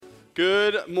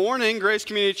Good morning, Grace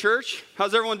Community Church.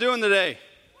 How's everyone doing today?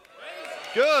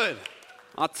 Good.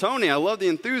 Tony, I love the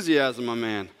enthusiasm, my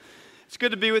man. It's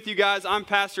good to be with you guys. I'm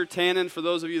Pastor TANNAN. For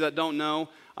those of you that don't know,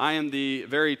 I am the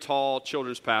very tall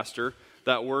children's pastor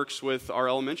that works with our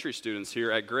elementary students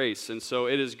here at Grace. And so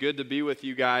it is good to be with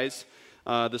you guys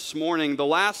this morning. The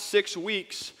last 6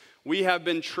 weeks, we have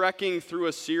been trekking through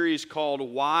a series called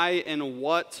Why and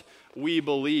What We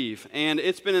Believe. And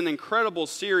it's been an incredible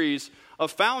series, a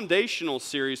foundational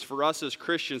series for us as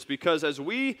Christians, because as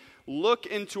we look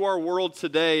into our world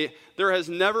today, there has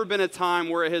never been a time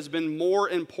where it has been more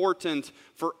important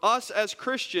for us as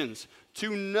Christians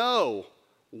to know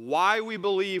why we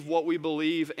believe what we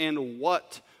believe and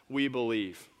what we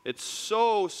believe. It's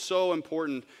so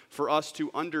important for us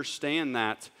to understand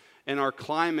that in our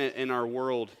climate, in our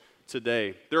world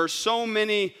today. There are so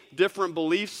many different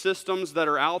belief systems that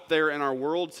are out there in our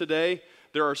world today.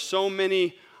 There are so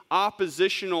many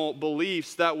oppositional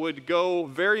beliefs that would go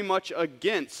very much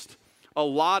against a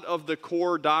lot of the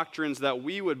core doctrines that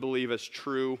we would believe as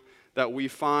true that we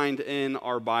find in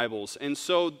our Bibles. And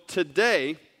so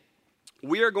today,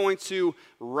 we are going to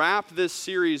wrap this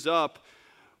series up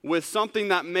with something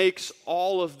that makes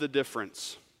all of the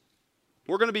difference.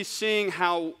 We're going to be seeing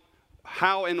how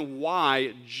and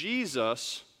why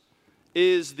Jesus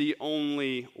is the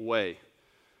only way.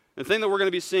 The thing that we're going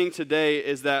to be seeing today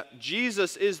is that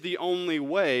Jesus is the only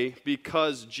way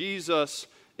because Jesus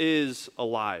is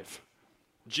alive.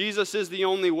 Jesus is the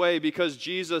only way because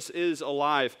Jesus is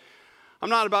alive. I'm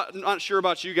not sure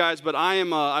about you guys, but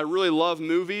I really love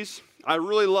movies. I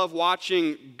really love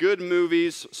watching good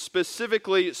movies,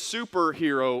 specifically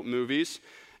superhero movies.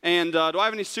 And do I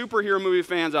have any superhero movie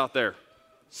fans out there?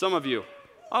 Some of you.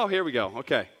 Oh, here we go.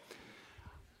 Okay.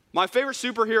 My favorite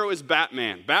superhero is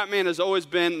Batman. Batman has always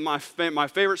been my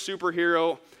favorite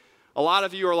superhero. A lot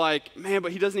of you are like, man,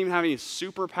 but he doesn't even have any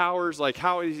superpowers. Like,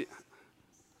 how is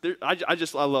he?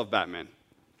 I love Batman.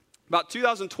 About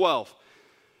 2012,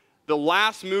 the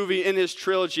last movie in his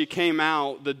trilogy came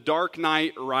out, The Dark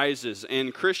Knight Rises.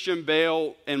 And Christian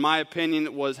Bale, in my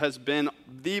opinion, has been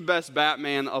the best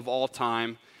Batman of all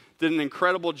time. Did an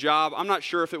incredible job. I'm not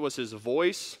sure if it was his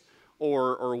voice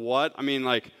or what. I mean,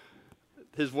 like,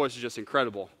 his voice is just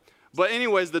incredible. But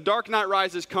anyways, The Dark Knight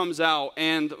Rises comes out,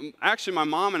 and actually my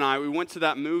mom and I, we went to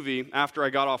that movie after I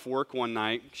got off work one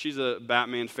night. She's a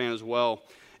Batman fan as well.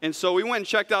 And so we went and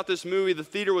checked out this movie. The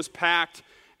theater was packed,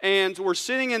 and we're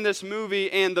sitting in this movie,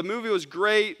 and the movie was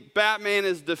great. Batman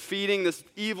is defeating this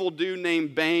evil dude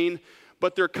named Bane.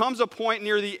 But there comes a point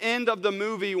near the end of the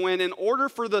movie when, in order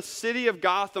for the city of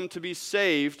Gotham to be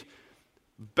saved,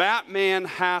 Batman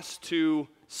has to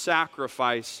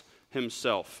sacrifice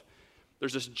himself.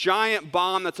 There's this giant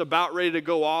bomb that's about ready to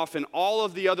go off, and all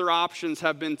of the other options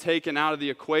have been taken out of the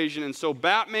equation. And so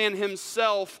Batman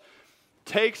himself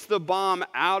takes the bomb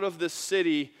out of the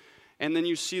city, and then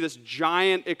you see this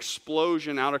giant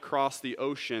explosion out across the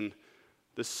ocean.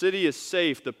 The city is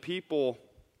safe, the people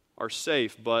are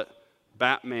safe, but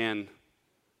Batman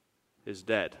is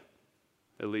dead.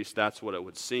 At least that's what it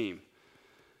would seem.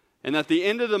 And at the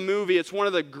end of the movie, it's one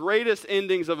of the greatest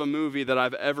endings of a movie that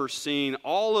I've ever seen.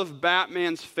 All of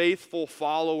Batman's faithful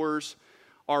followers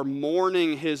are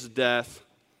mourning his death.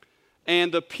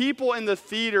 And the people in the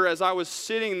theater, as I was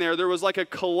sitting there was like a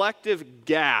collective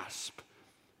gasp.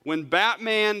 When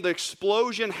the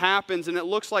explosion happens and it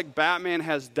looks like Batman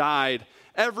has died,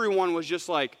 everyone was just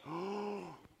like, oh,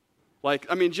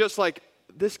 just like,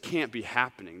 this can't be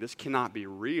happening. This cannot be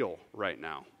real right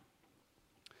now.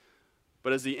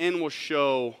 But as the end will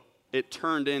show, it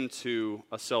turned into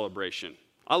a celebration.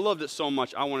 I loved it so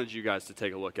much, I wanted you guys to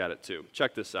take a look at it too.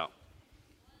 Check this out.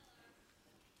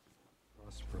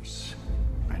 Prosperous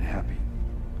and happy.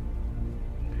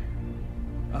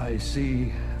 I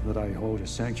see that I hold a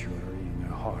sanctuary in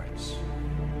their hearts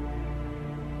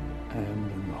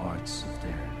and in the hearts of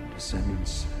their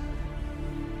descendants,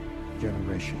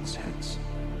 generations hence.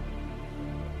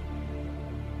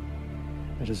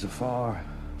 It is a far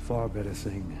better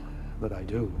thing that I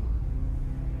do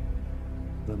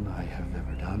than I have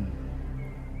ever done.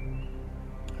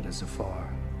 It is a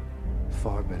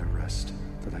far better rest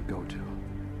that I go to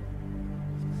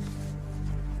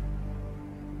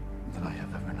than I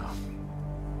have ever known.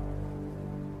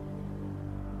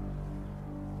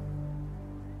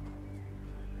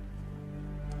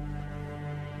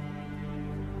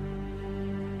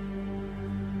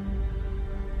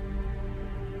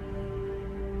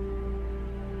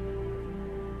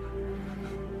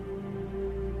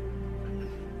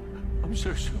 I'm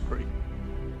so sorry.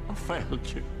 I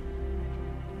failed you.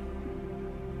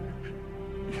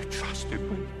 You trusted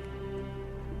me.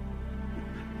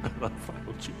 And I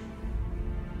failed you.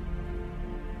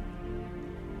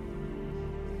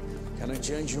 Can I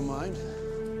change your mind?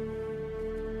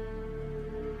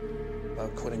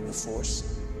 About quitting the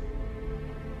force?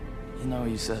 You know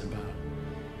what you said about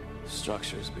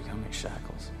structures becoming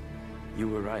shackles. You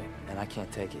were right, and I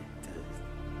can't take it,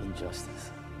 the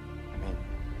injustice. I mean,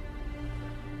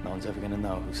 no one's ever gonna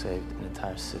know who saved an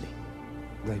entire city.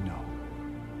 They know.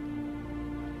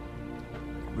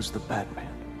 It was the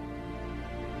Batman.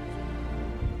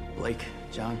 Blake,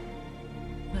 John?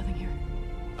 Nothing here.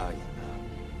 Oh,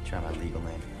 yeah, try my legal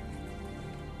name.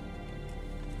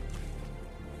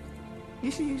 You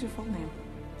should use your full name.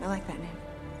 I like that name.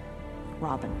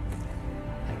 Robin.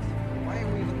 Why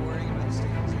are we even worrying about the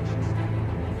stabilization?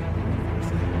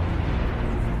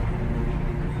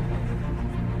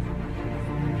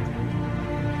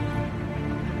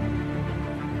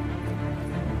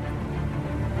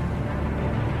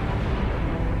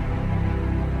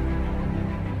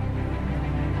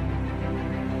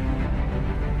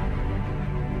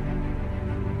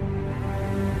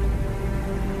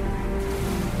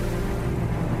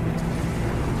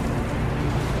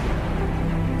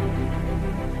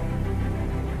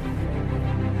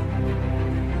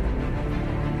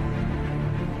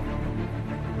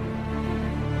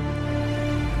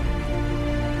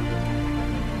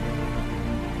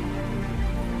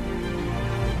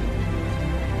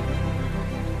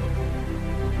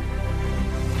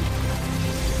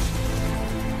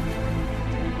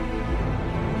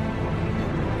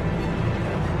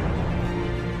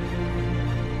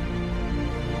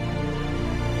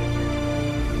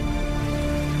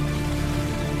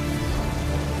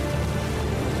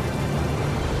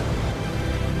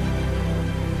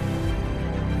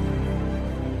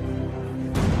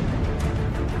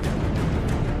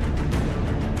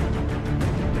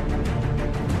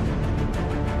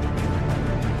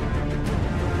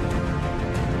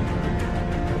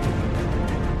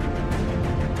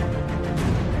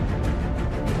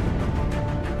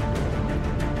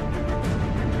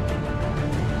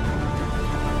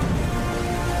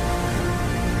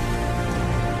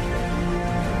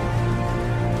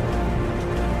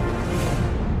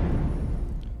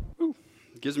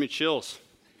 Gives me chills.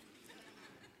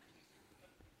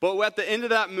 But at the end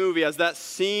of that movie, as that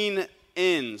scene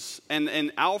ends,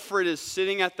 and Alfred is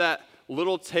sitting at that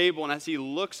little table, and as he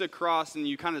looks across and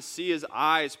you kind of see his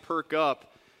eyes perk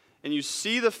up, and you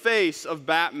see the face of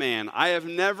Batman, I have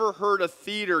never heard a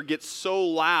theater get so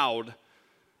loud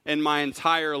in my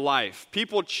entire life.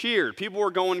 People cheered. People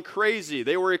were going crazy.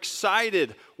 They were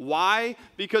excited. Why?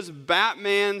 Because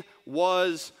Batman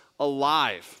was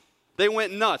alive. They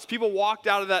went nuts. People walked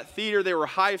out of that theater. They were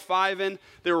high-fiving.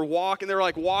 They were walking. They were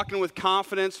like walking with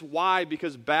confidence. Why?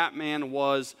 Because Batman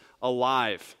was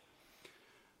alive.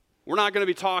 We're not going to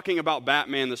be talking about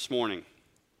Batman this morning,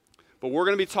 but we're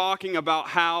going to be talking about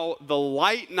how the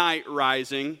light night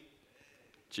rising,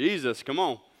 Jesus, come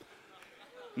on,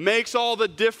 makes all the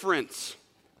difference.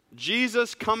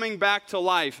 Jesus coming back to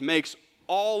life makes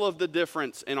all of the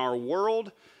difference in our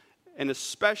world and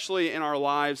especially in our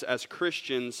lives as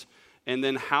Christians, and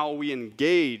then how we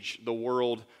engage the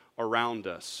world around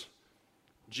us.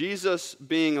 Jesus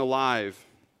being alive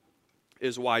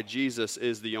is why Jesus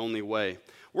is the only way.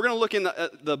 We're going to look in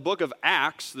the book of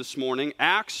Acts this morning,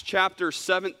 Acts chapter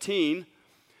 17.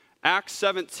 Acts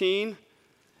 17.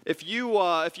 If you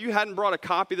hadn't brought a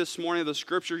copy this morning of the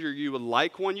scriptures or you would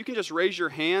like one, you can just raise your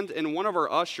hand and one of our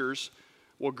ushers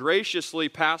will graciously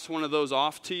pass one of those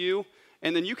off to you.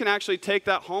 And then you can actually take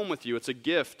that home with you. It's a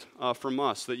gift from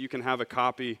us that you can have a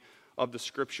copy of the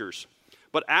scriptures.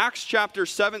 But Acts chapter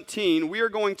 17, we are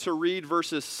going to read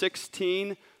verses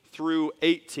 16 through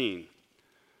 18.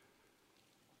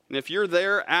 And if you're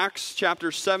there, Acts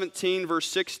chapter 17, verse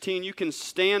 16, you can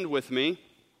stand with me.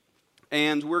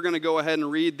 And we're going to go ahead and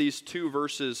read these three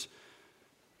verses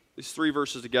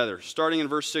together. Starting in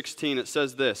verse 16, it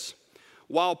says this: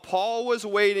 While Paul was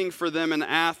waiting for them in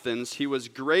Athens, he was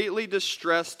greatly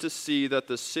distressed to see that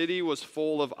the city was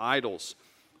full of idols.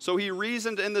 So he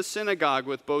reasoned in the synagogue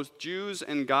with both Jews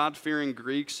and God-fearing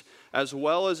Greeks, as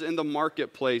well as in the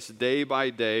marketplace day by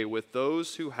day with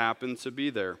those who happened to be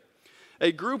there.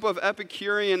 A group of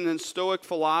Epicurean and Stoic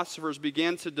philosophers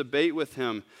began to debate with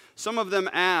him. Some of them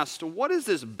asked, "What is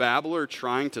this babbler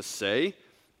trying to say?"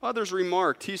 Others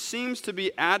remarked, "He seems to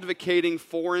be advocating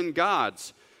foreign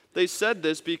gods." They said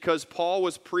this because Paul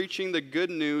was preaching the good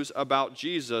news about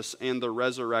Jesus and the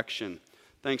resurrection.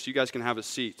 Thanks, you guys can have a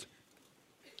seat.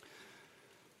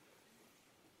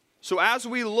 So as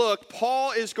we look,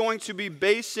 Paul is going to be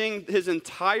basing his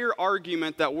entire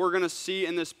argument that we're going to see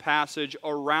in this passage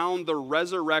around the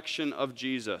resurrection of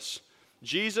Jesus.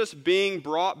 Jesus being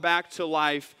brought back to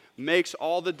life makes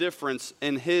all the difference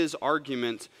in his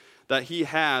argument that he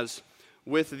has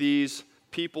with these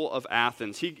people of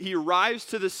Athens. He arrives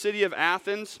to the city of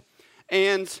Athens,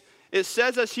 and it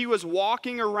says as he was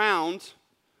walking around,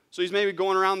 so he's maybe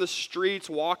going around the streets,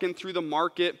 walking through the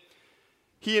market,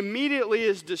 he immediately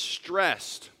is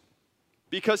distressed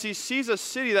because he sees a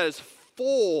city that is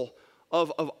full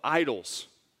of idols.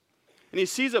 And he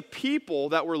sees a people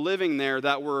that were living there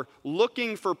that were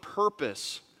looking for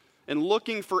purpose and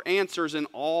looking for answers in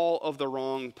all of the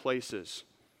wrong places.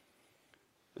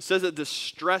 It says it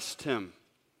distressed him.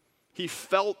 He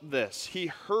felt this. He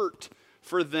hurt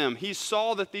for them. He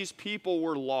saw that these people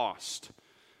were lost.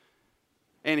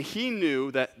 And he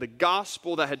knew that the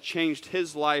gospel that had changed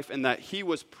his life and that he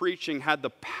was preaching had the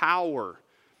power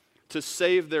to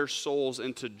save their souls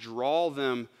and to draw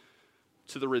them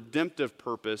to the redemptive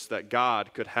purpose that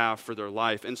God could have for their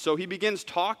life. And so he begins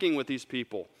talking with these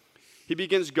people. He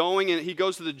begins going and he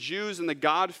goes to the Jews and the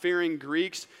God-fearing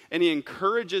Greeks and he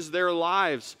encourages their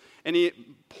lives and he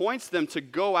points them to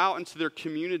go out into their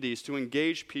communities to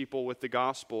engage people with the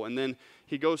gospel. And then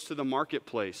he goes to the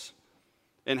marketplace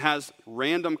and has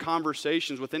random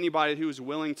conversations with anybody who is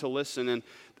willing to listen. And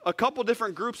a couple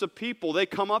different groups of people, they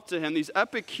come up to him, these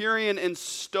Epicurean and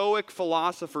Stoic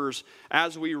philosophers,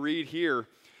 as we read here.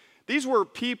 These were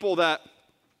people that,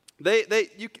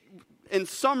 in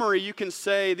summary, you can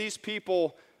say these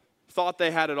people thought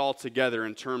they had it all together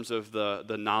in terms of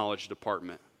the knowledge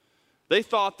department. They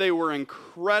thought they were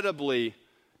incredibly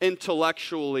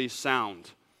intellectually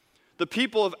sound. The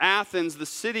people of Athens, the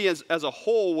city as a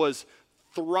whole, was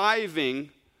thriving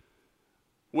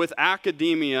with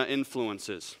academia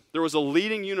influences. There was a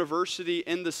leading university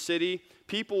in the city.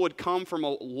 People would come from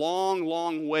a long,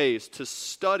 long ways to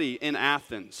study in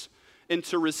Athens and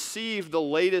to receive the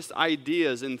latest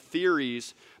ideas and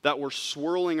theories that were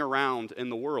swirling around in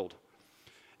the world.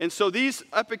 And so these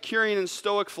Epicurean and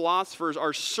Stoic philosophers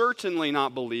are certainly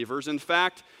not believers. In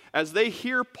fact, as they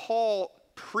hear Paul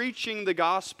preaching the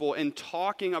gospel and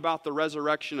talking about the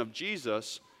resurrection of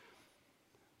Jesus,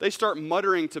 they start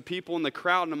muttering to people in the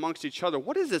crowd and amongst each other,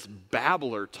 what is this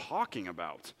babbler talking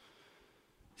about?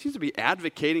 He seems to be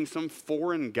advocating some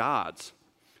foreign gods.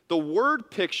 The word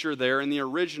picture there in the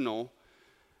original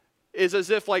is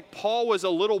as if like Paul was a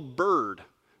little bird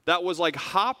that was like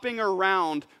hopping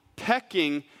around,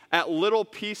 pecking at little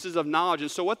pieces of knowledge. And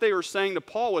so what they were saying to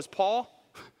Paul was, Paul,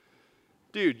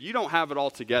 dude, you don't have it all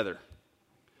together.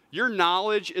 Your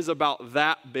knowledge is about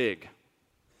that big.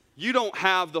 You don't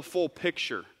have the full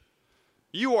picture.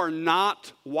 You are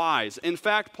not wise. In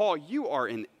fact, Paul, you are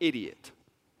an idiot.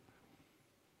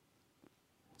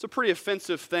 It's a pretty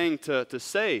offensive thing to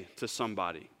say to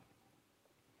somebody.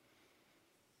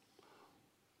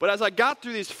 But as I got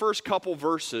through these first couple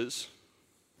verses,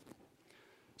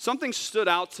 something stood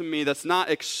out to me that's not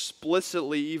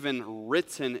explicitly even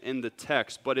written in the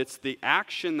text, but it's the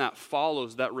action that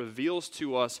follows that reveals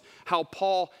to us how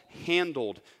Paul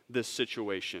handled this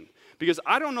situation. Because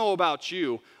I don't know about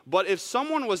you, but if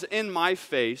someone was in my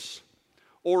face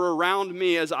or around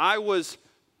me as I was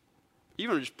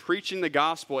even just preaching the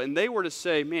gospel and they were to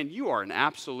say, man, you are an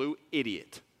absolute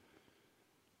idiot.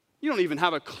 You don't even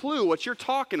have a clue what you're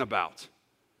talking about.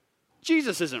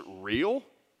 Jesus isn't real.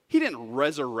 He didn't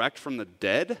resurrect from the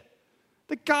dead.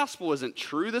 The gospel isn't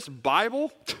true. This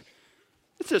Bible,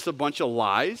 it's just a bunch of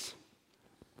lies.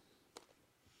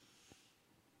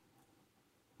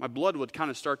 My blood would kind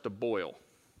of start to boil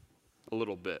a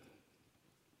little bit.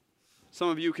 Some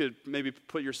of you could maybe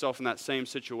put yourself in that same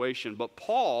situation. But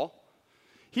Paul,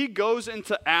 he goes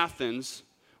into Athens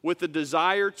with the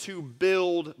desire to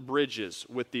build bridges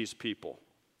with these people.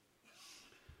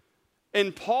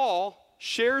 And Paul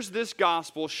shares this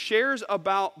gospel, shares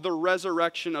about the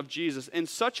resurrection of Jesus in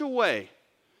such a way,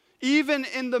 even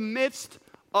in the midst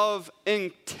of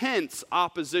intense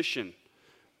opposition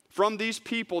from these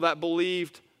people that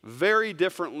believed very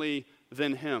differently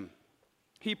than him.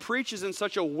 He preaches in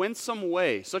such a winsome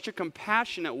way, such a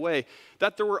compassionate way,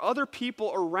 that there were other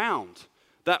people around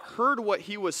that heard what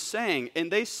he was saying,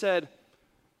 and they said,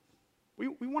 we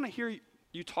want to hear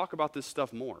you talk about this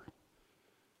stuff more.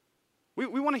 We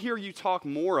want to hear you talk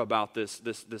more about this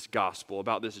gospel,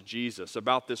 about this Jesus,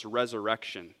 about this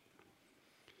resurrection.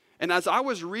 And as I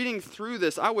was reading through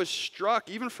this, I was struck,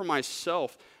 even for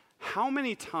myself, how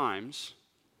many times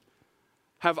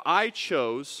have I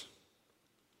chose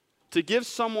to give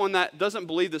someone that doesn't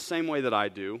believe the same way that I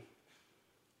do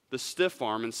the stiff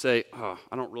arm and say, oh,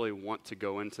 I don't really want to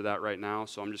go into that right now,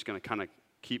 so I'm just going to kind of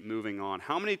keep moving on.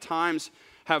 How many times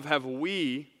have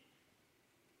we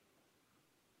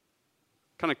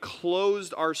kind of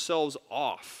closed ourselves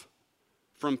off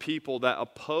from people that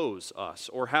oppose us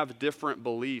or have different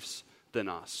beliefs than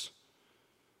us.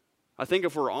 I think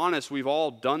if we're honest, we've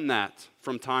all done that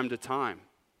from time to time.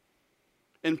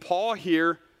 And Paul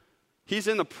here, he's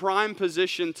in the prime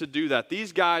position to do that.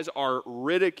 These guys are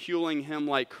ridiculing him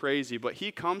like crazy, but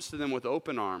he comes to them with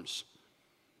open arms.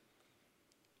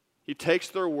 He takes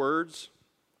their words,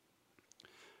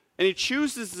 and he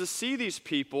chooses to see these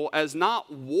people as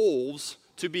not wolves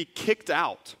to be kicked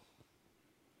out.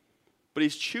 But he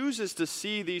chooses to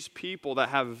see these people that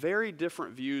have very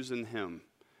different views than him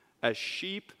as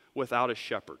sheep without a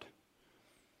shepherd,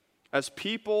 as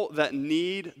people that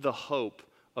need the hope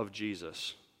of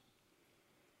Jesus.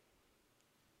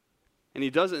 And he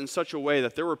does it in such a way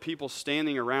that there were people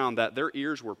standing around that their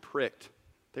ears were pricked.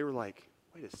 They were like,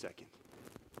 wait a second,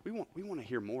 we want to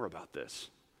hear more about this.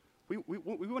 We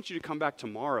want you to come back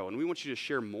tomorrow, and we want you to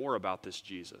share more about this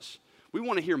Jesus. We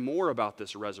want to hear more about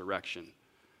this resurrection.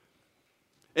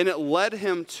 And it led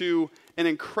him to an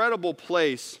incredible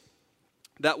place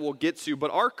that we'll get to.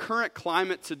 But our current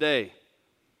climate today,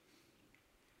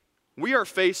 we are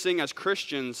facing as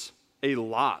Christians a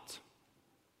lot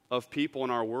of people in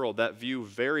our world that view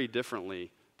very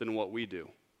differently than what we do.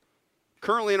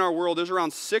 Currently in our world, there's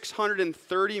around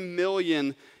 630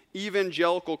 million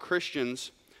evangelical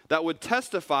Christians that would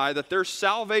testify that their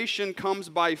salvation comes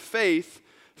by faith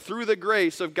through the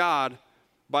grace of God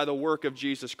by the work of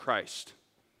Jesus Christ.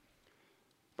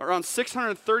 Around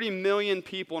 630 million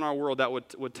people in our world that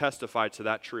would testify to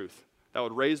that truth, that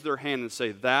would raise their hand and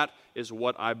say, that is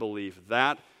what I believe.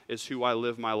 That is who I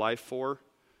live my life for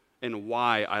and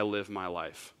why I live my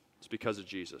life. It's because of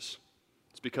Jesus.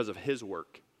 It's because of his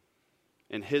work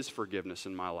and his forgiveness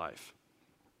in my life.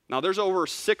 Now, there's over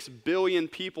 6 billion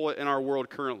people in our world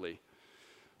currently.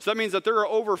 So that means that there are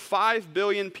over 5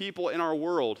 billion people in our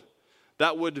world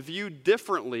that would view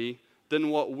differently than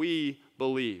what we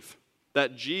believe,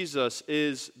 that Jesus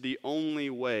is the only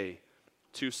way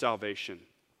to salvation.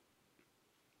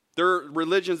 There are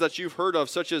religions that you've heard of,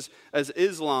 such as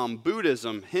Islam,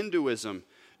 Buddhism, Hinduism,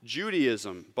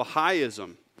 Judaism,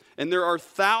 Baha'ism. And there are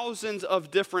thousands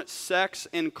of different sects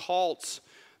and cults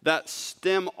that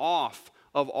stem off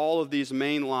of all of these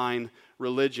mainline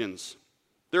religions.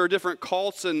 There are different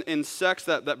cults and sects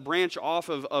that branch off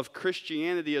of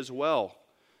Christianity as well,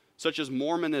 such as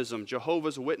Mormonism,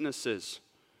 Jehovah's Witnesses,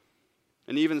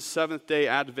 and even Seventh-day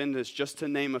Adventists, just to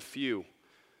name a few.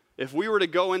 If we were to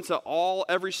go into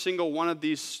every single one of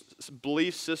these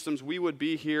belief systems, we would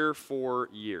be here for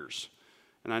years.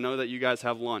 And I know that you guys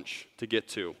have lunch to get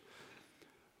to.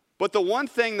 But the one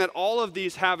thing that all of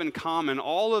these have in common,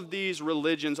 all of these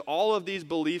religions, all of these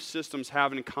belief systems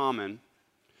have in common,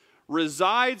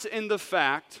 resides in the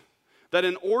fact that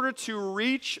in order to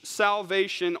reach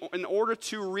salvation, in order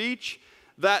to reach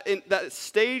that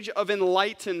stage of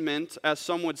enlightenment, as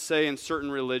some would say in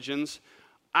certain religions,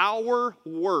 our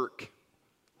work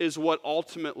is what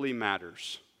ultimately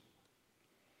matters.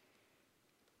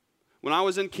 When I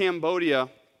was in Cambodia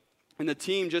and the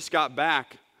team just got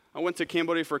back, I went to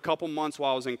Cambodia for a couple months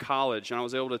while I was in college, and I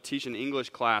was able to teach an English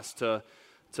class to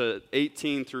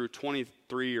 18 through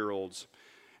 23-year-olds.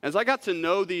 As I got to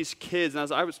know these kids, and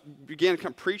as I began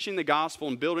preaching the gospel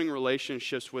and building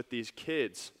relationships with these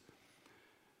kids,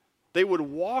 they would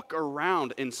walk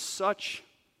around in such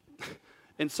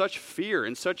fear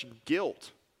and such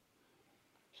guilt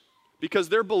because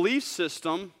their belief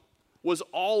system was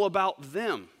all about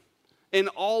them and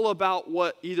all about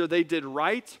what either they did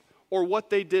right or what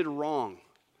they did wrong.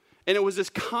 And it was this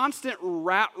constant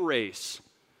rat race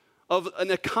and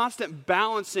a constant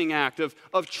balancing act of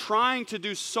trying to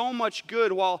do so much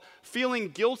good while feeling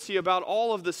guilty about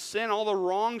all of the sin, all the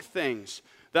wrong things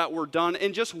that were done,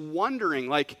 and just wondering,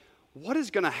 like, what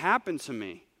is going to happen to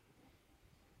me?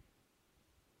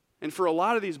 And for a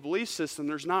lot of these belief systems,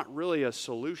 there's not really a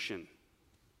solution.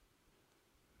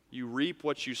 You reap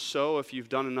what you sow if you've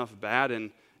done enough bad,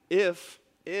 and if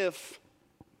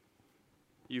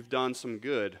you've done some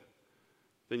good,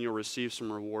 then you'll receive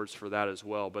some rewards for that as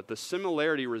well. But the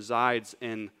similarity resides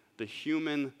in the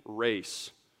human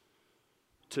race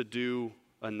to do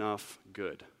enough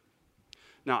good.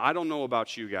 Now, I don't know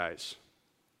about you guys,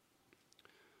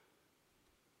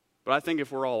 but I think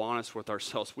if we're all honest with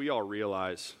ourselves, we all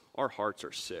realize our hearts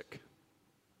are sick.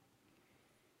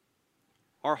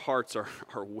 Our hearts are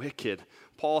wicked.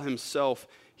 Paul himself,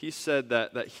 he said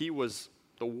that he was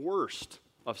the worst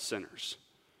of sinners.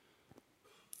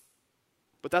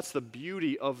 But that's the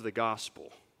beauty of the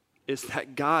gospel, is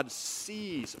that God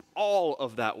sees all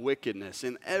of that wickedness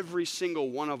in every single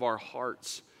one of our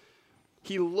hearts.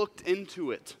 He looked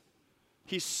into it.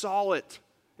 He saw it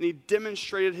and he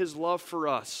demonstrated his love for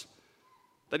us,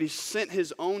 that he sent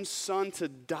his own son to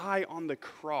die on the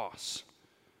cross,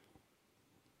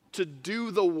 to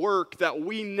do the work that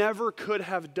we never could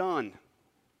have done,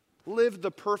 lived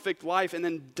the perfect life, and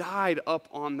then died up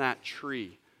on that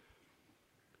tree,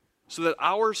 so that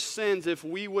our sins, if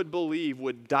we would believe,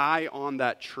 would die on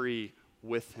that tree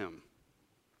with him.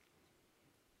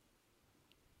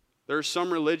 There are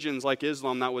some religions like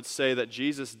Islam that would say that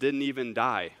Jesus didn't even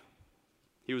die.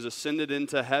 He was ascended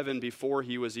into heaven before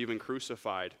he was even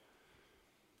crucified.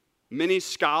 Many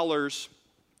scholars,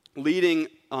 leading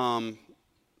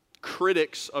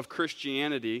critics of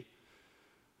Christianity,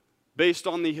 based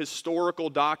on the historical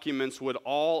documents, would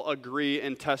all agree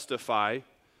and testify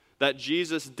that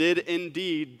Jesus did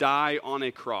indeed die on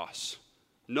a cross.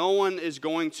 No one is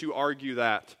going to argue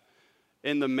that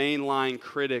in the mainline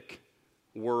critic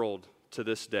world to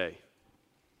this day.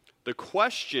 The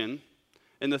question,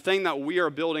 and the thing that we are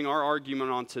building our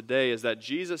argument on today, is that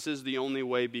Jesus is the only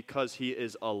way because he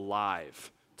is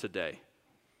alive today.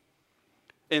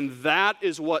 And that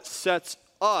is what sets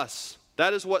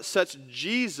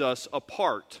Jesus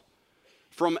apart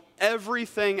from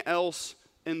everything else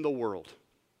in the world,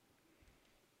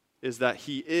 is that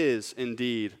he is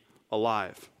indeed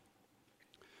alive.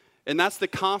 And that's the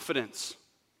confidence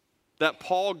that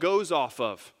Paul goes off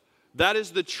of. That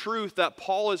is the truth that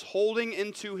Paul is holding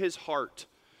into his heart.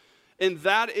 And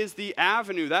that is the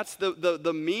avenue, that's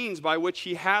the means by which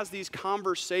he has these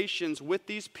conversations with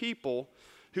these people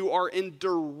who are in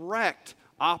direct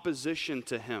opposition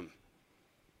to him.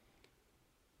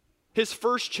 His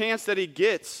first chance that he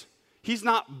gets, he's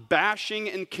not bashing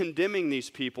and condemning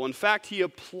these people. In fact, he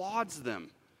applauds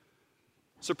them.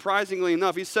 Surprisingly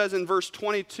enough, he says in verse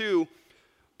 22,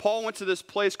 Paul went to this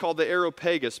place called the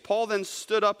Areopagus. Paul then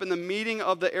stood up in the meeting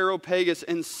of the Areopagus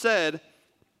and said,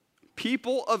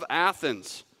 "People of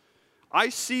Athens, I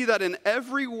see that in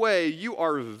every way you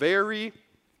are very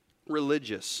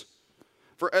religious.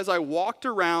 For as I walked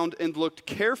around and looked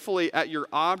carefully at your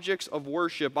objects of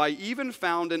worship, I even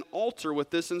found an altar with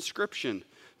this inscription,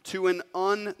 'To an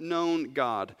unknown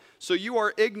God.' So you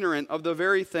are ignorant of the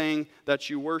very thing that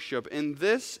you worship, and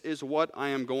this is what I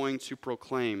am going to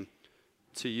proclaim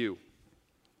to you."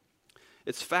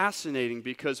 It's fascinating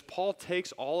because Paul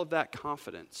takes all of that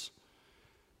confidence.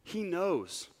 He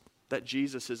knows that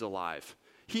Jesus is alive.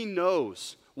 He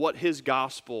knows what his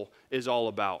gospel is all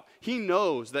about. He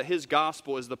knows that his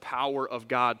gospel is the power of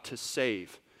God to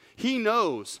save. He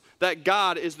knows that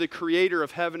God is the creator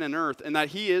of heaven and earth, and that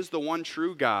he is the one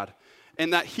true God,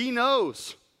 and that he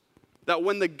knows that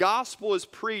when the gospel is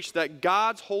preached, that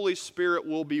God's Holy Spirit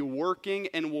will be working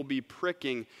and will be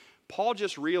pricking. Paul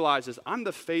just realizes, I'm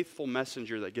the faithful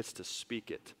messenger that gets to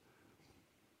speak it.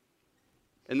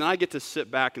 And then I get to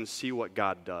sit back and see what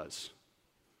God does.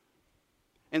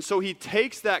 And so he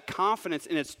takes that confidence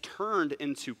and it's turned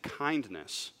into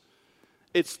kindness.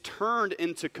 It's turned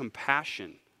into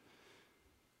compassion.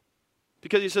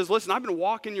 Because he says, listen, I've been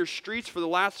walking your streets for the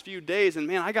last few days, and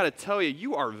man, I got to tell you,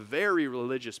 you are very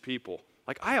religious people.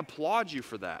 Like, I applaud you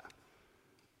for that.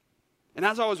 And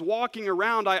as I was walking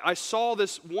around, I saw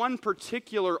this one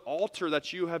particular altar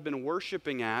that you have been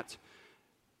worshiping at,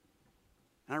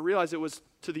 and I realized it was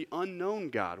to the unknown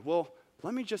God. Well,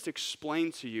 let me just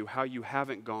explain to you how you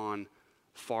haven't gone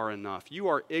far enough. You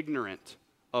are ignorant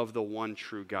of the one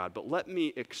true God, but let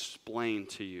me explain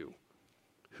to you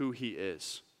who he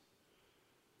is.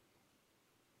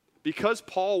 Because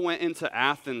Paul went into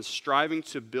Athens striving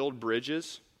to build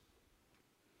bridges,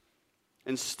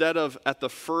 instead of at the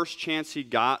first chance he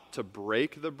got to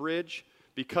break the bridge,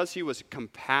 because he was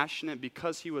compassionate,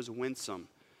 because he was winsome,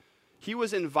 he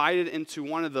was invited into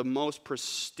one of the most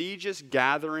prestigious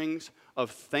gatherings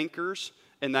of thinkers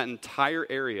in that entire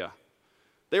area.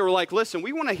 They were like, listen,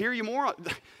 we want to hear you more.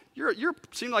 You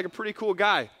seem like a pretty cool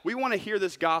guy. We want to hear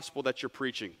this gospel that you're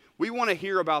preaching. We want to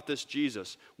hear about this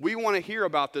Jesus. We want to hear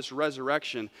about this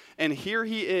resurrection. And here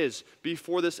he is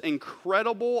before this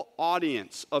incredible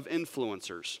audience of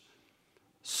influencers,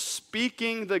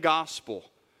 speaking the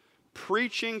gospel,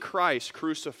 preaching Christ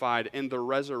crucified and the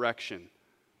resurrection.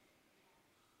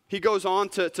 He goes on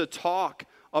to talk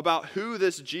about who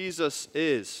this Jesus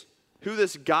is, who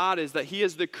this God is, that he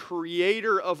is the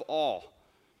creator of all.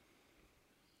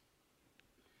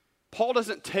 Paul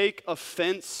doesn't take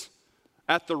offense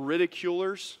at the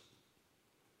ridiculers.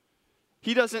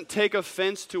 He doesn't take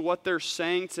offense to what they're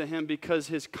saying to him because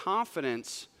his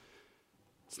confidence,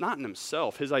 it's not in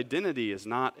himself. His identity is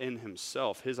not in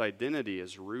himself. His identity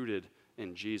is rooted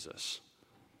in Jesus.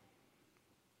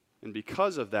 And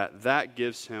because of that, that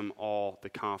gives him all the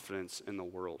confidence in the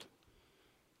world.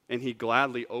 and he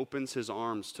gladly opens his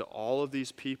arms to all of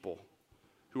these people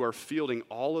who are fielding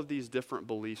all of these different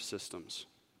belief systems.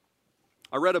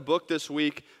 I read a book this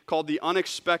week called The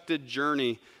Unexpected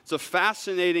Journey. It's a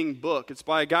fascinating book. It's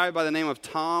by a guy by the name of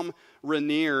Tom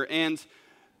Rainier. And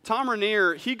Tom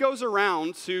Rainier, he goes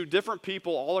around to different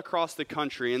people all across the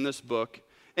country in this book,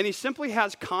 and he simply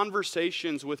has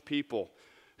conversations with people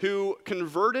who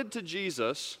converted to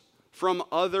Jesus from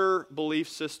other belief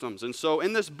systems. And so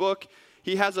in this book,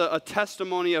 he has a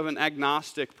testimony of an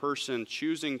agnostic person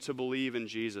choosing to believe in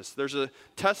Jesus. There's a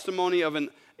testimony of an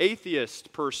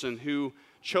atheist person who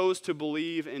chose to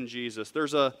believe in Jesus.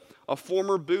 There's a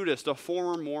former Buddhist, a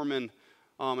former Mormon,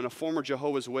 and a former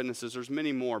Jehovah's Witnesses. There's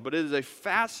many more, but it is a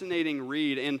fascinating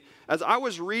read. And as I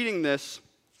was reading this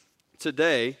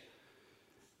today,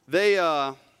 this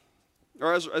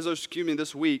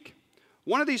week,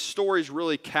 one of these stories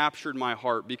really captured my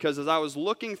heart, because as I was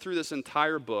looking through this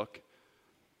entire book,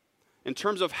 in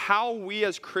terms of how we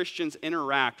as Christians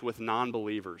interact with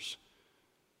non-believers,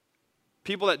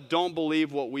 people that don't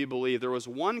believe what we believe, there was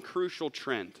one crucial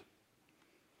trend.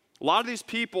 A lot of these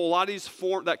people,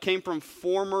 that came from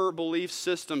former belief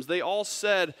systems, they all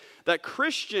said that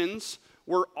Christians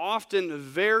were often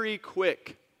very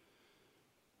quick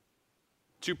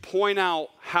to point out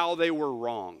how they were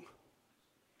wrong.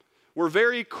 We're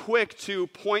very quick to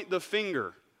point the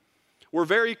finger. We're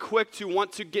very quick to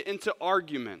want to get into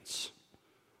arguments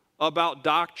about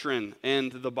doctrine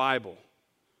and the Bible,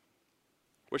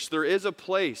 which there is a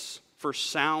place for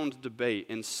sound debate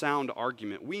and sound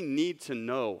argument. We need to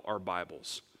know our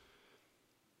Bibles.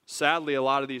 Sadly, a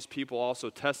lot of these people also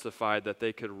testified that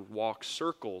they could walk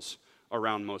circles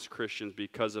around most Christians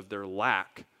because of their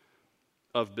lack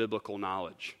of biblical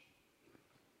knowledge.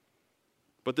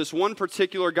 But this one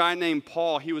particular guy named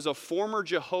Paul, he was a former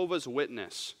Jehovah's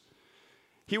Witness.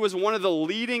 He was one of the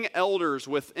leading elders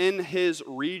within his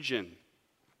region.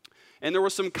 And there were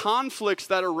some conflicts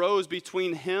that arose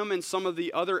between him and some of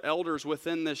the other elders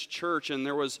within this church. And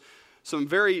there was some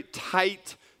very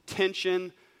tight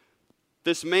tension.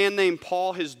 This man named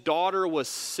Paul, his daughter was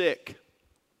sick.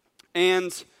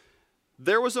 And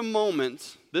there was a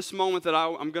moment, this moment that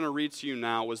I'm going to read to you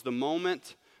now, was the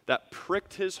moment that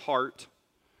pricked his heart,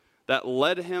 that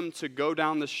led him to go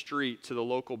down the street to the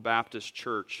local Baptist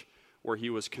church where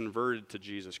he was converted to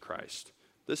Jesus Christ.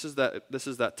 This is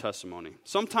that testimony.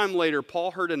 Sometime later, Paul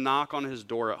heard a knock on his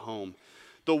door at home.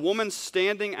 The woman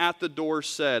standing at the door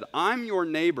said, "I'm your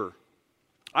neighbor.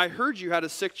 I heard you had a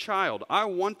sick child. I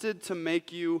wanted to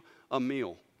make you a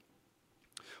meal."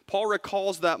 Paul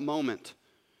recalls that moment.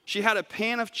 She had a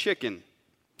pan of chicken.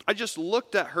 I just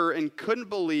looked at her and couldn't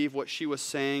believe what she was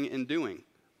saying and doing.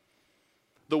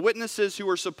 The witnesses who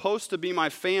were supposed to be my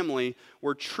family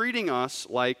were treating us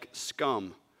like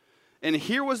scum. And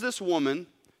here was this woman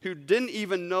who didn't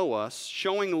even know us,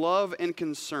 showing love and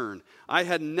concern. I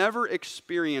had never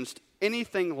experienced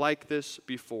anything like this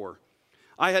before.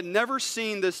 I had never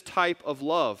seen this type of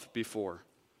love before.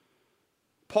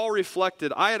 Paul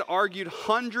reflected, I had argued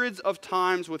hundreds of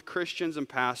times with Christians and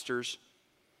pastors.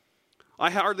 I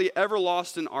hardly ever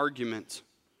lost an argument.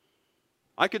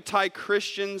 I could tie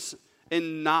Christians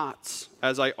in knots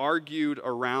as I argued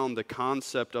around the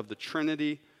concept of the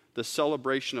Trinity, the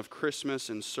celebration of Christmas,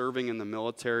 and serving in the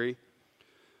military.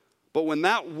 But when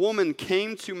that woman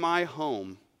came to my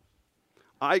home,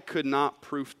 I could not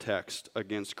proof text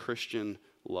against Christian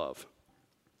love.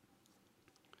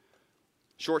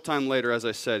 Short time later, as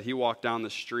I said, he walked down the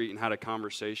street and had a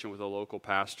conversation with a local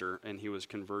pastor, and he was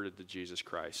converted to Jesus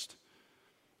Christ.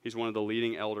 He's one of the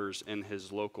leading elders in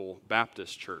his local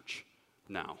Baptist church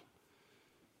now.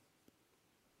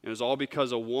 It was all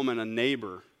because a woman, a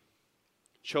neighbor,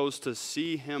 chose to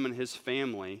see him and his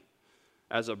family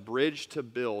as a bridge to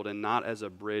build and not as a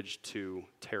bridge to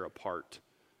tear apart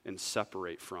and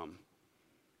separate from.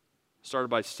 Started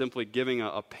by simply giving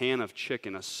a pan of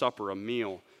chicken, a supper, a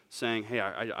meal, saying, hey,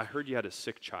 I heard you had a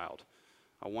sick child.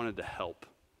 I wanted to help.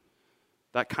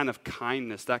 That kind of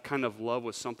kindness, that kind of love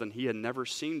was something he had never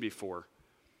seen before.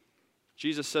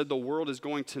 Jesus said, the world is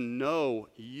going to know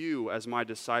you as my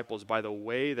disciples by the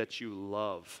way that you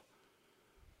love.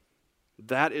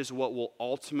 That is what will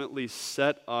ultimately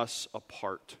set us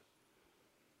apart.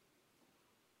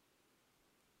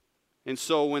 And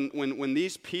so when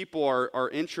these people are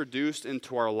introduced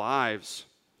into our lives,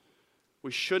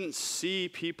 we shouldn't see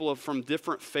people from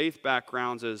different faith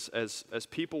backgrounds as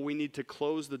people we need to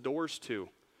close the doors to.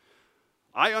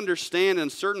 I understand in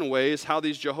certain ways how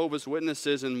these Jehovah's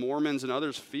Witnesses and Mormons and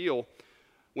others feel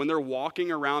when they're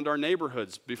walking around our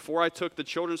neighborhoods. Before I took the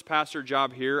children's pastor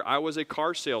job here, I was a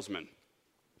car salesman.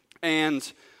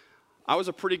 And I was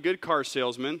a pretty good car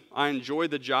salesman. I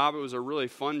enjoyed the job. It was a really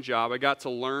fun job. I got to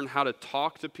learn how to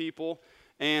talk to people.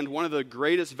 And one of the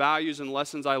greatest values and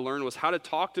lessons I learned was how to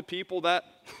talk to people that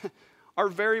are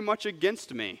very much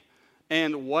against me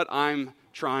and what I'm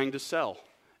trying to sell.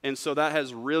 And so that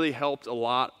has really helped a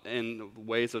lot in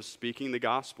ways of speaking the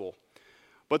gospel.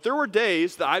 But there were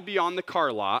days that I'd be on the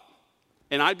car lot,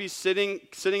 and I'd be sitting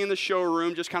in the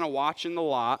showroom just kind of watching the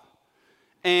lot,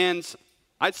 and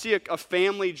I'd see a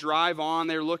family drive on.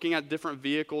 They were looking at different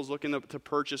vehicles, looking to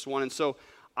purchase one. And so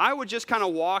I would just kind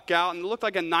of walk out, and it looked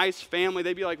like a nice family.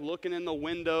 They'd be like looking in the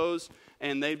windows,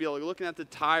 and they'd be like looking at the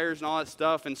tires and all that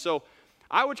stuff. And so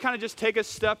I would kind of just take a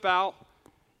step out.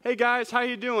 Hey guys, how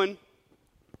you doing?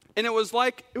 And it was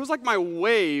like my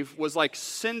wave was like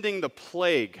sending the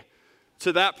plague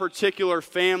to that particular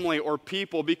family or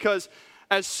people, because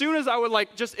as soon as I would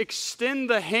like just extend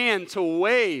the hand to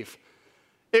wave,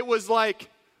 it was like,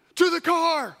 to the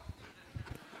car.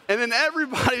 And then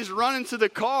everybody's running to the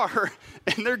car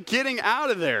and they're getting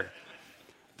out of there.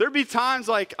 There'd be times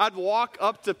like I'd walk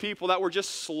up to people that were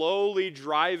just slowly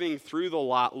driving through the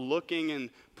lot, looking and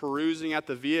perusing at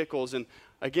the vehicles. And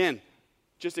again,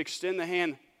 just extend the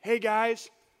hand. Hey guys,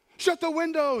 shut the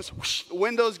windows. Whoosh,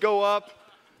 windows go up.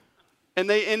 And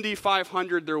they Indy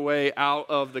 500 their way out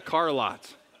of the car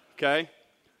lot. Okay?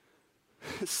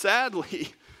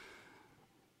 Sadly,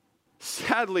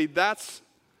 that's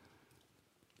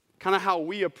kind of how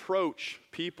we approach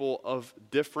people of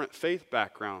different faith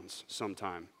backgrounds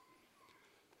sometimes.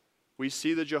 We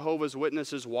see the Jehovah's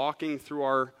Witnesses walking through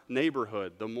our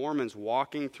neighborhood, the Mormons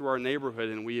walking through our neighborhood,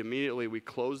 and we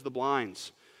close the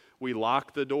blinds. We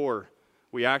lock the door.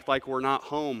 We act like we're not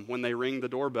home when they ring the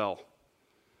doorbell.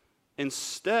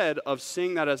 Instead of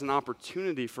seeing that as an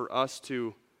opportunity for us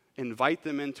to invite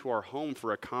them into our home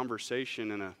for a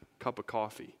conversation and a cup of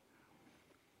coffee.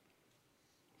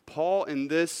 Paul, in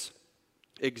this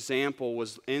example,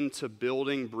 was into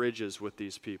building bridges with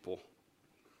these people.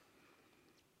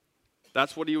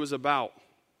 That's what he was about.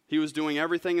 He was doing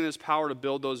everything in his power to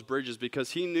build those bridges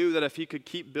because he knew that if he could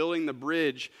keep building the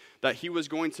bridge, that he was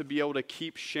going to be able to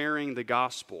keep sharing the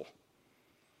gospel.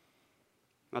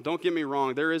 Now, don't get me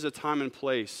wrong, there is a time and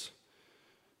place.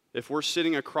 If we're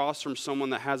sitting across from someone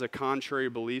that has a contrary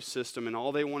belief system and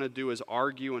all they want to do is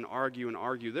argue and argue and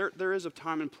argue, there is a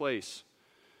time and place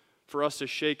for us to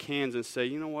shake hands and say,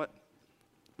 you know what,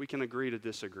 we can agree to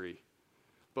disagree.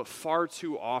 But far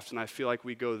too often I feel like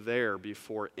we go there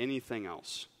before anything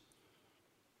else,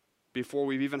 before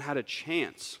we've even had a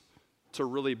chance to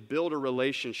really build a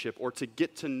relationship or to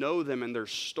get to know them and their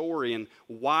story and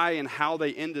why and how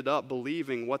they ended up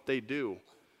believing what they do.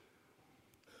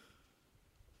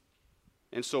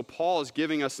 And so Paul is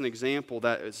giving us an example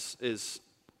that is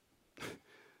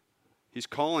he's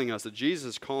calling us, that Jesus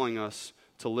is calling us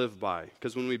to live by.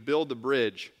 Because when we build the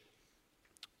bridge,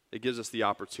 it gives us the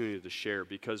opportunity to share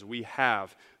because we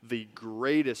have the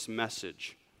greatest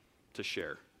message to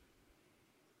share.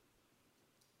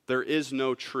 There is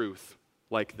no truth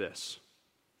like this.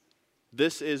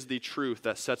 This is the truth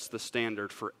that sets the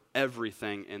standard for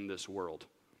everything in this world.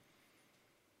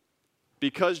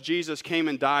 Because Jesus came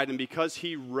and died and because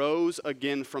he rose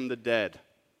again from the dead,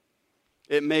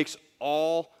 it makes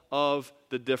all of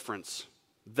the difference.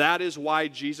 That is why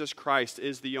Jesus Christ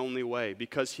is the only way,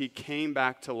 because he came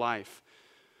back to life.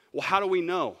 Well, how do we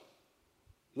know?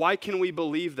 Why can we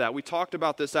believe that? We talked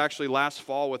about this actually last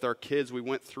fall with our kids. We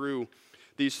went through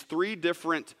these 3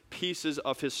 different pieces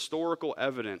of historical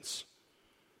evidence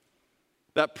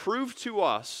that prove to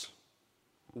us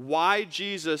why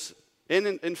Jesus,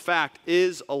 in fact,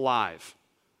 is alive,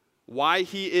 why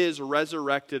he is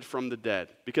resurrected from the dead.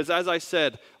 Because as I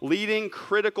said, leading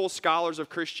critical scholars of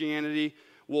Christianity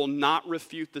will not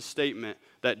refute the statement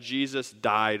that Jesus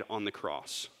died on the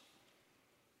cross.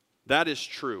 That is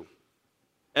true.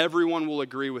 Everyone will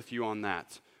agree with you on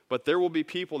that. But there will be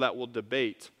people that will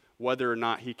debate whether or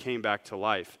not he came back to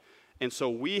life. And so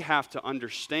we have to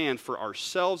understand for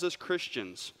ourselves as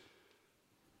Christians,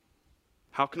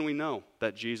 how can we know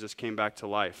that Jesus came back to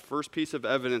life? First piece of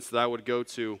evidence that I would go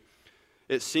to,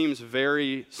 it seems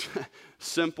very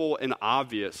simple and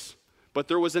obvious, but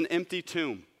there was an empty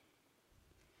tomb.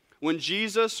 When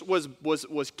Jesus was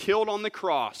killed on the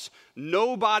cross,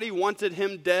 nobody wanted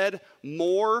him dead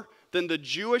more than the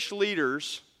Jewish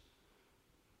leaders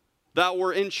that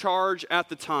were in charge at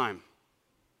the time.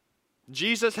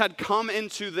 Jesus had come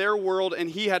into their world and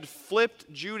he had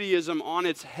flipped Judaism on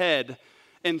its head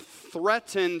and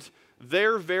threatened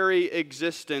their very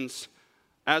existence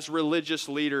as religious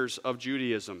leaders of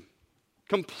Judaism.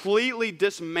 Completely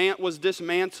was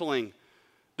dismantling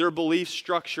their belief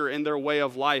structure and their way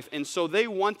of life. And so they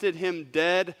wanted him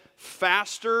dead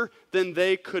faster than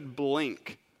they could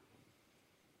blink.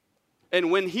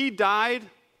 And when he died,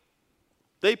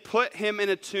 they put him in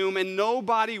a tomb, and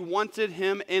nobody wanted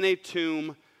him in a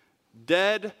tomb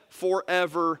dead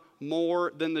forever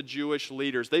more than the Jewish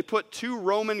leaders. They put 2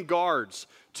 Roman guards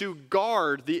to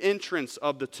guard the entrance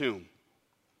of the tomb.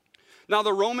 Now,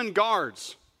 the Roman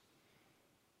guards,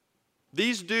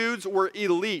 these dudes were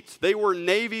elite. They were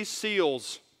Navy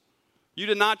SEALs. You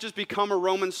did not just become a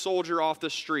Roman soldier off the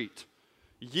street.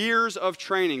 Years of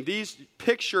training.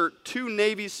 Picture 2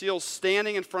 Navy SEALs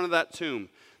standing in front of that tomb.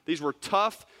 These were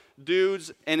tough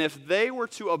dudes, and if they were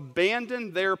to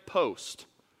abandon their post,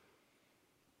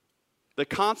 the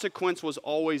consequence was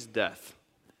always death.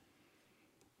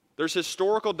 There's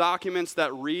historical documents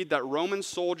that read that Roman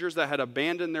soldiers that had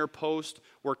abandoned their post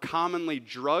were commonly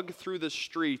dragged through the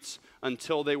streets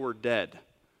until they were dead.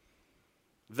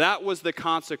 That was the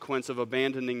consequence of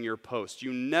abandoning your post.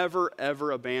 You never,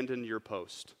 ever abandoned your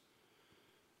post.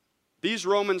 These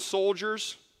Roman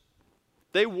soldiers,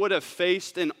 they would have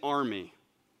faced an army,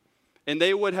 and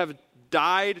they would have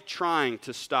died trying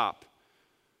to stop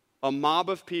a mob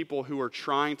of people who were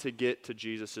trying to get to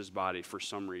Jesus' body for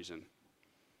some reason.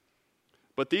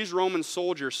 But these Roman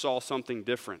soldiers saw something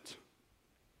different.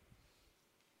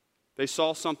 They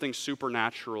saw something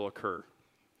supernatural occur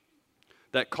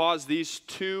that caused these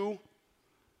 2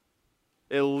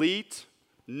 elite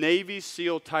Navy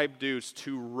SEAL type dudes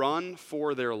to run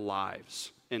for their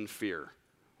lives in fear.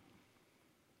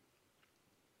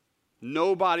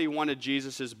 Nobody wanted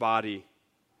Jesus' body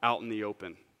out in the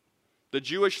open. The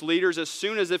Jewish leaders, as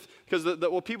soon as because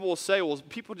what people will say, well,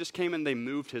 people just came in, they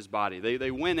moved his body.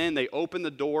 They went in, they opened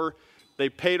the door, they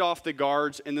paid off the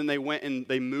guards, and then they went and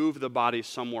they moved the body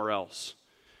somewhere else.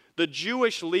 The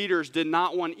Jewish leaders did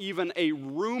not want even a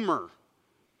rumor.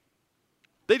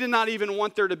 They did not even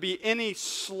want there to be any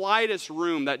slightest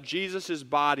room that Jesus'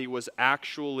 body was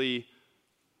actually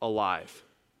alive.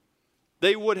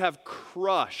 They would have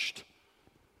crushed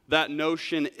that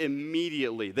notion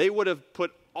immediately. They would have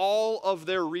put all of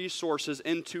their resources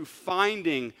into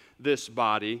finding this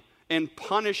body and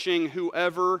punishing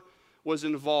whoever was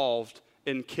involved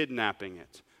in kidnapping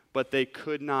it. But they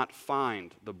could not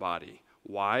find the body.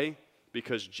 Why?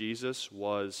 Because Jesus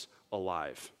was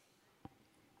alive.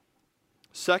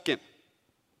 Second,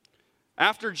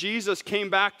 after Jesus came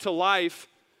back to life,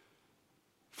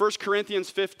 1 Corinthians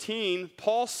 15,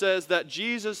 Paul says that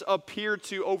Jesus appeared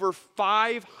to over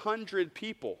 500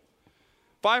 people.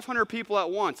 500 people at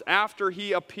once after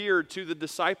he appeared to the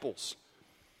disciples.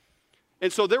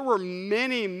 And so there were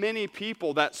many, many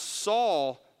people that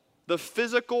saw the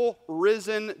physical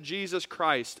risen Jesus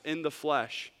Christ in the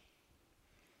flesh.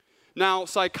 Now,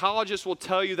 psychologists will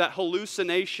tell you that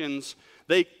hallucinations,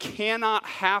 they cannot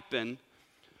happen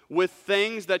with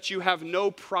things that you have no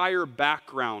prior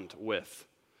background with.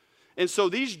 And so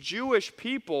these Jewish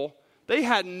people, they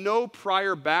had no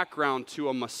prior background to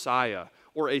a Messiah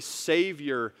or a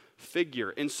Savior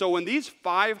figure. And so when these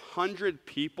 500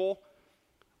 people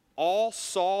all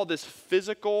saw this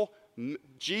physical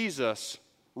Jesus,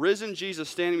 risen Jesus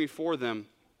standing before them,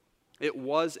 it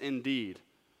was indeed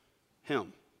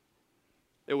him.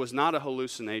 It was not a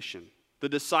hallucination. The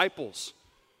disciples,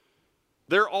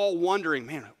 they're all wondering,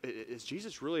 man, is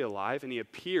Jesus really alive? And he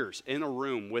appears in a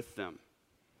room with them.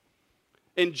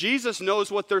 And Jesus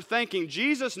knows what they're thinking.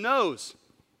 Jesus knows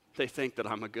they think that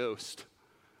I'm a ghost.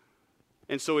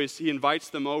 And so he invites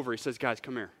them over. He says, guys,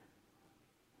 come here.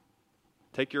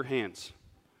 Take your hands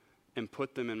and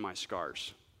put them in my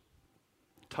scars.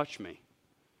 Touch me.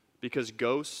 Because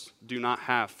ghosts do not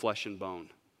have flesh and bone.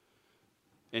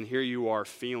 And here you are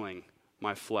feeling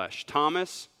my flesh.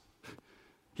 Thomas,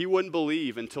 he wouldn't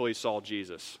believe until he saw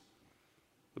Jesus.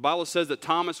 The Bible says that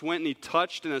Thomas went and he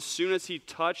touched, and as soon as he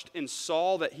touched and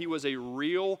saw that he was a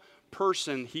real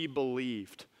person, he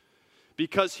believed.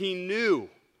 Because he knew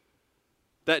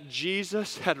that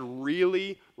Jesus had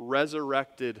really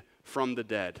resurrected from the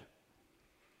dead.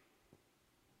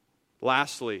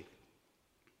 Lastly,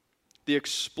 the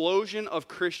explosion of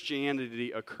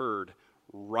Christianity occurred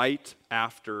right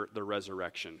after the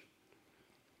resurrection.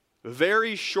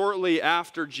 Very shortly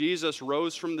after Jesus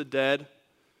rose from the dead,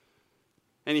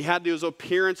 and he had those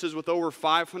appearances with over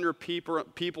 500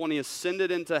 people, and he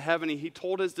ascended into heaven, he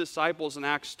told his disciples in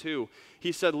Acts 2,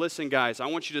 he said, listen guys, I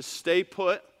want you to stay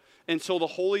put until the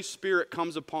Holy Spirit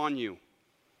comes upon you.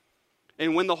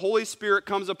 And when the Holy Spirit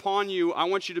comes upon you, I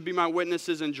want you to be my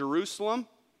witnesses in Jerusalem.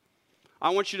 I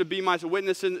want you to be my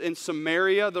witnesses in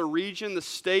Samaria, the region, the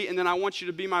state, and then I want you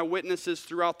to be my witnesses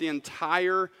throughout the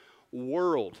entire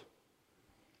world.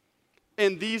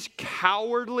 And these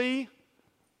cowardly,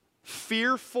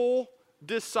 fearful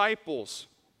disciples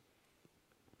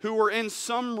who were in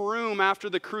some room after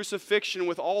the crucifixion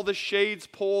with all the shades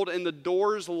pulled and the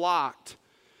doors locked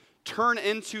turn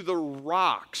into the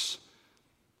rocks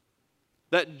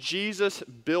that Jesus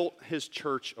built his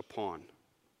church upon.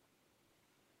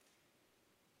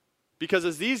 Because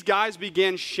as these guys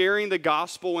began sharing the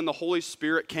gospel when the Holy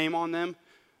Spirit came on them,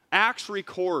 Acts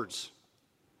records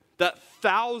that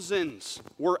thousands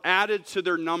were added to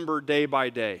their number day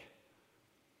by day.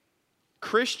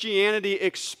 Christianity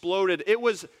exploded. It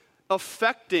was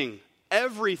affecting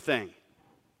everything.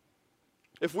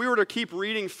 If we were to keep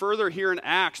reading further here in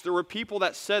Acts, there were people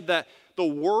that said that the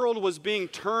world was being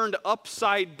turned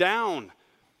upside down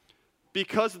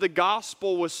because the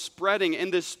gospel was spreading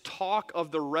and this talk of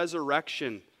the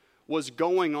resurrection was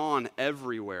going on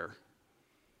everywhere.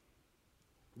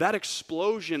 That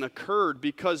explosion occurred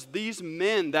because these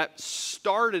men that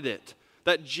started it,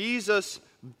 that Jesus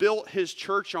built his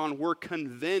church on, were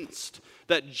convinced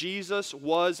that Jesus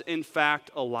was in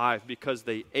fact alive because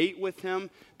they ate with him,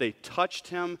 they touched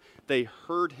him, they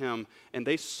heard him, and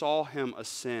they saw him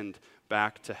ascend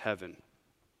back to heaven.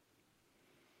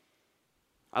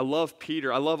 I love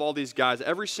Peter. I love all these guys.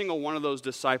 Every single one of those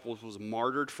disciples was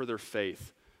martyred for their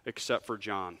faith except for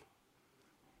John.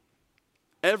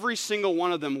 Every single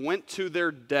one of them went to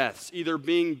their deaths, either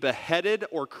being beheaded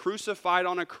or crucified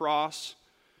on a cross,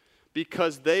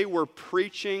 because they were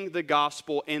preaching the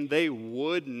gospel and they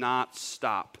would not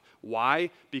stop.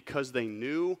 Why? Because they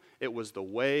knew it was the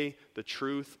way, the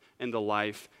truth, and the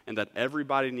life, and that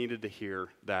everybody needed to hear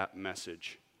that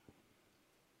message.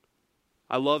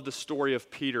 I love the story of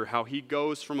Peter, how he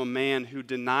goes from a man who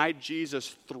denied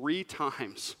Jesus 3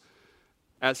 times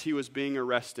as he was being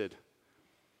arrested.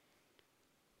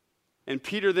 And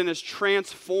Peter then is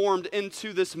transformed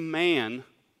into this man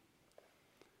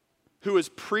who is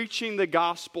preaching the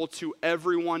gospel to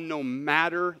everyone no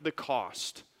matter the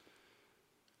cost.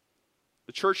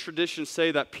 The church traditions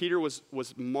say that Peter was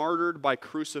martyred by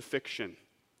crucifixion.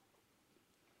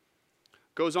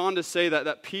 Goes on to say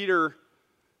that Peter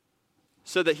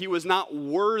said that he was not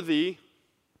worthy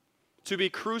to be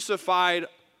crucified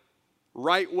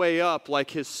right way up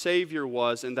like his Savior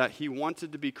was, and that he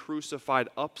wanted to be crucified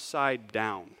upside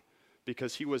down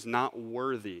because he was not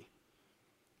worthy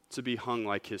to be hung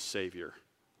like his Savior.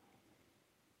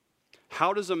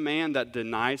 How does a man that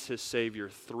denies his Savior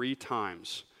 3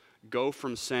 times go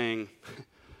from saying,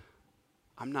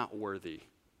 I'm not worthy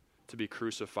to be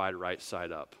crucified right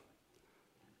side up,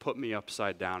 put me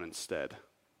upside down instead?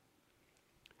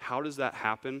 How does that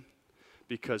happen?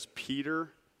 Because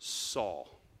Peter saw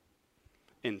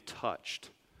and touched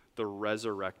the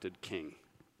resurrected King.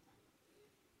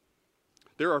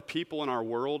 There are people in our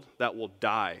world that will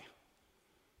die,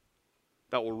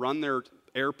 that will run their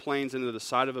airplanes into the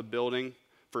side of a building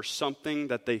for something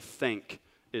that they think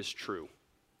is true.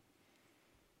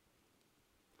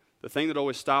 The thing that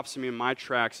always stops me in my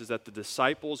tracks is that the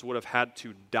disciples would have had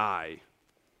to die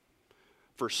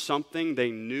for something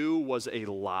they knew was a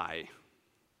lie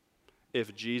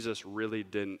if Jesus really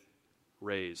didn't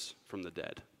raise from the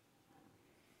dead.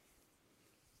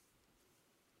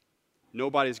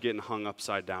 Nobody's getting hung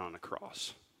upside down on a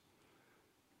cross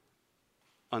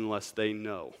unless they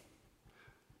know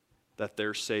that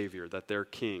their Savior, that their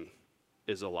King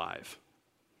is alive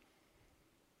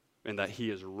and that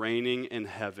he is reigning in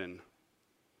heaven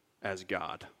as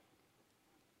God.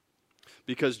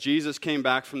 Because Jesus came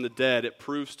back from the dead, it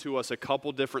proves to us a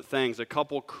couple different things, a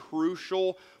couple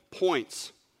crucial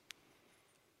points.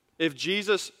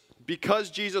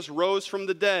 Because Jesus rose from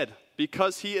the dead,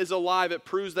 because he is alive, it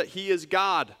proves that he is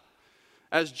God.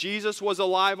 As Jesus was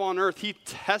alive on earth, he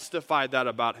testified that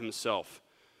about himself,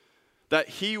 that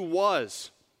he was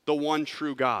the one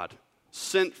true God,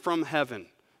 sent from heaven,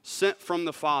 sent from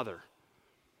the Father.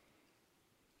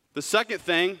 The second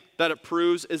thing that it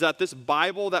proves is that this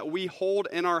Bible that we hold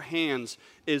in our hands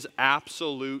is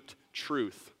absolute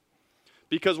truth.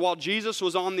 Because while Jesus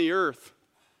was on the earth,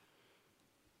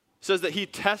 it says that he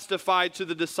testified to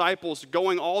the disciples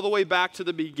going all the way back to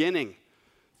the beginning,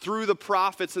 through the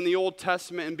prophets in the Old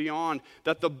Testament and beyond,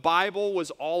 that the Bible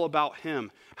was all about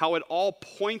him, how it all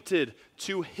pointed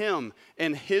to him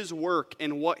and his work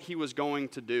and what he was going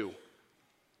to do.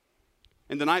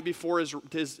 And the night before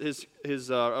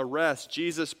his arrest,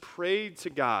 Jesus prayed to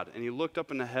God, and he looked up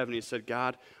into heaven. He said,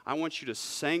 God, I want you to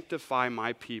sanctify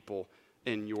my people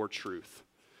in your truth,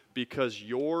 because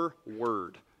your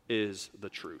word is the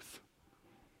truth.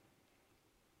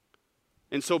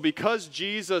 And so because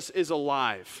Jesus is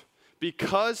alive,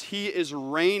 because he is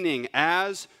reigning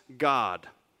as God,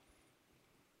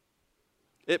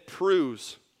 It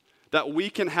proves that we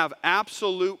can have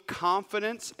absolute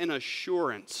confidence and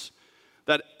assurance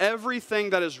that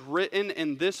everything that is written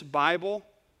in this Bible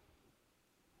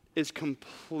is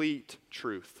complete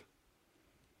truth.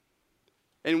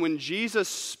 And when Jesus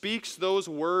speaks those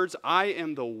words, I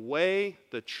am the way,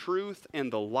 the truth,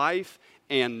 and the life,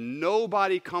 and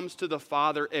nobody comes to the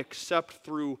Father except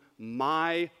through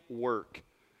my work.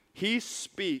 He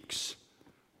speaks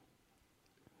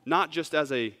not just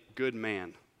as a good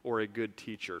man or a good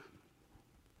teacher.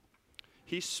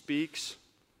 He speaks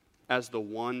as the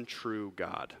one true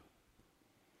God.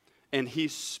 And he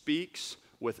speaks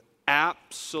with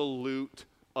absolute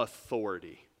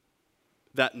authority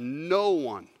that no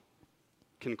one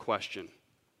can question.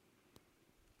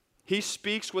 He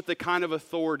speaks with the kind of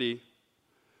authority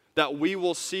that we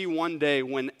will see one day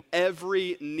when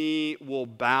every knee will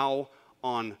bow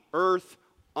on earth,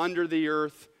 under the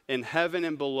earth, in heaven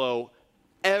and below.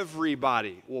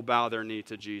 Everybody will bow their knee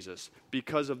to Jesus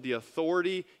because of the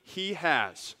authority he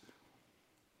has,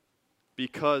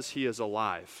 because he is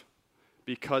alive,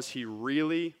 because he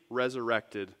really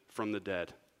resurrected from the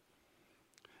dead.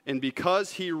 And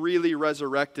because he really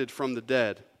resurrected from the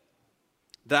dead,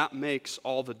 that makes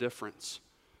all the difference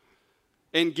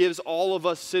and gives all of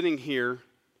us sitting here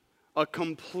a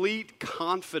complete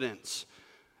confidence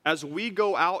as we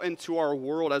go out into our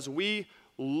world, as we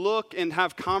look and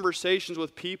have conversations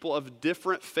with people of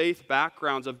different faith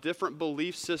backgrounds, of different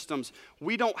belief systems.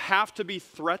 We don't have to be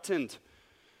threatened.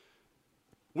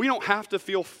 We don't have to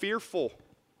feel fearful.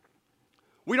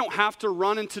 We don't have to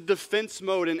run into defense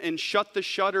mode and shut the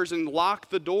shutters and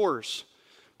lock the doors.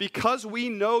 Because we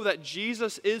know that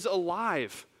Jesus is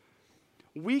alive,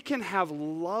 we can have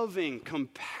loving,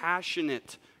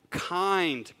 compassionate,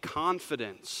 kind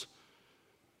confidence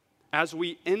as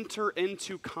we enter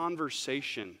into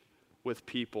conversation with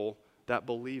people that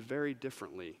believe very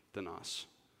differently than us.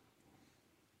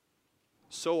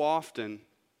 So often,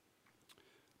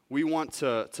 we want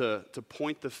to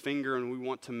point the finger and we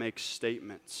want to make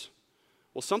statements.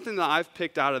 Well, something that I've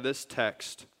picked out of this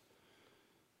text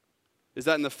is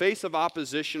that in the face of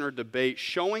opposition or debate,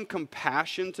 showing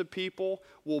compassion to people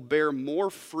will bear more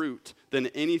fruit than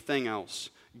anything else.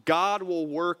 God will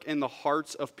work in the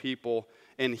hearts of people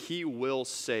and he will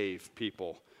save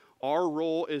people. Our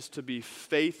role is to be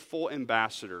faithful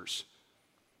ambassadors,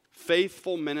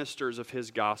 faithful ministers of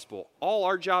his gospel. All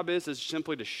our job is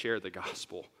simply to share the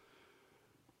gospel.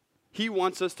 He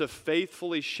wants us to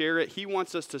faithfully share it. He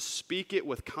wants us to speak it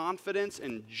with confidence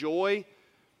and joy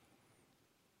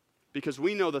because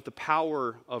we know that the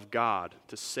power of God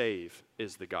to save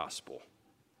is the gospel.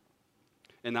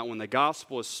 And that when the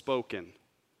gospel is spoken,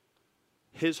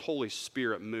 his Holy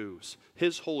Spirit moves.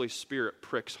 His Holy Spirit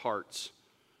pricks hearts.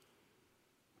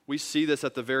 We see this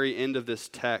at the very end of this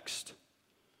text.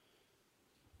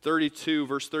 32,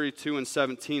 verse 32 and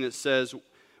 17, it says,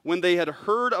 when they had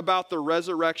heard about the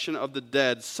resurrection of the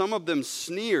dead, some of them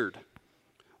sneered,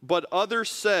 but others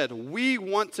said, we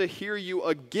want to hear you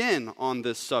again on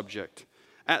this subject.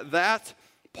 At that,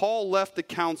 Paul left the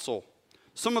council.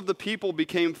 Some of the people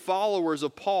became followers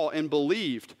of Paul and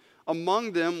believed.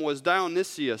 Among them was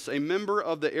Dionysius, a member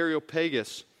of the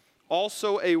Areopagus,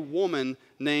 also a woman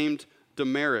named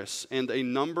Damaris, and a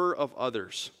number of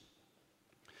others.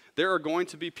 There are going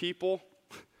to be people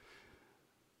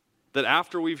that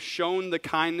after we've shown the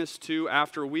kindness to,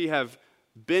 after we have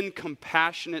been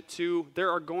compassionate to, there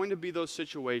are going to be those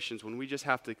situations when we just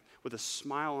have to, with a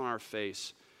smile on our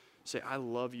face, say, I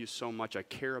love you so much, I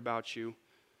care about you,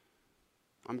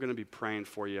 I'm going to be praying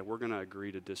for you, we're going to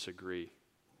agree to disagree.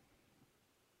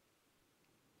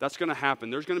 That's going to happen.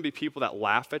 There's going to be people that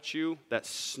laugh at you, that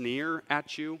sneer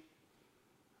at you,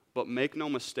 but make no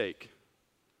mistake,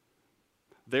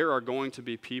 there are going to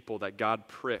be people that God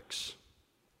pricks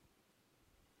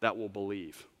that will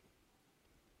believe.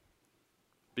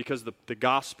 Because the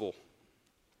gospel,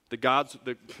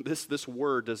 this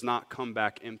word does not come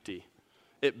back empty.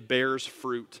 It bears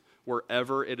fruit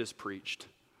wherever it is preached.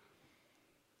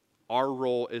 Our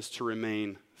role is to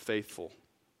remain faithful.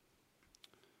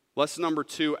 Lesson number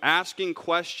 2, asking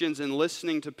questions and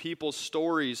listening to people's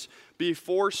stories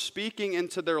before speaking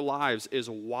into their lives is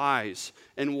wise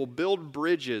and will build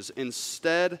bridges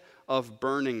instead of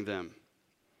burning them.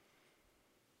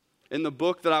 In the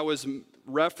book that I was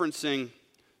referencing,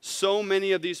 so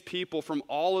many of these people from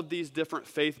all of these different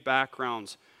faith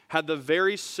backgrounds had the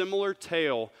very similar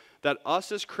tale that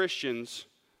us as Christians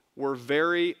were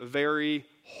very, very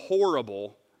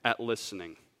horrible at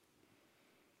listening.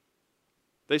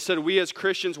 They said we as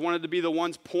Christians wanted to be the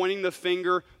ones pointing the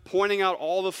finger, pointing out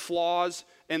all the flaws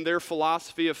in their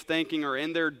philosophy of thinking or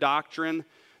in their doctrine.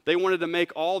 They wanted to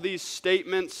make all these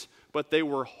statements, but they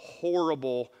were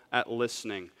horrible at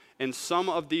listening. And some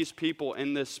of these people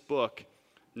in this book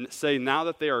say now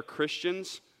that they are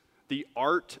Christians, the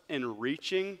art in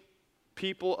reaching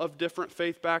people of different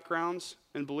faith backgrounds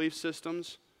and belief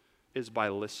systems is by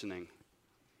listening.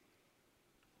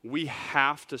 We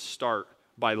have to start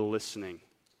by listening.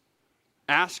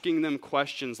 Asking them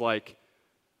questions like,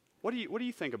 what do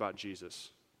you think about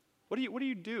Jesus? What do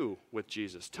you do with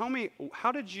Jesus? Tell me,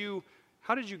 how did you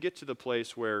get to the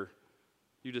place where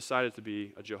you decided to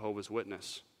be a Jehovah's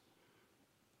Witness?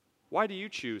 Why do you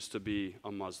choose to be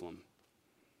a Muslim?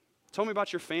 Tell me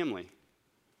about your family.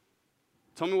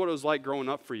 Tell me what it was like growing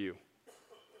up for you.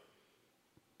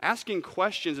 Asking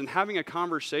questions and having a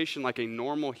conversation like a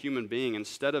normal human being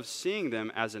instead of seeing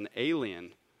them as an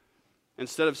alien,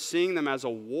 instead of seeing them as a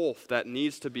wolf that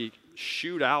needs to be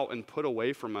shooed out and put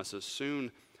away from us as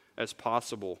soon as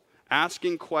possible.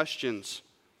 Asking questions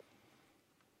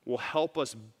will help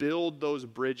us build those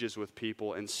bridges with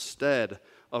people instead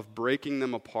of breaking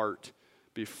them apart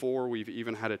before we've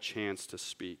even had a chance to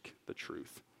speak the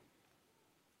truth.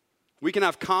 We can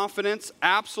have confidence,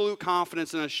 absolute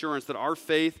confidence and assurance that our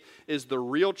faith is the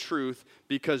real truth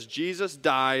because Jesus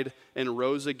died and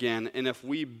rose again. And if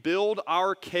we build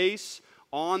our case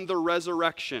on the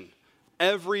resurrection,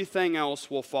 everything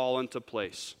else will fall into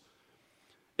place.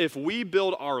 If we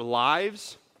build our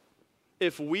lives,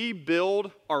 if we build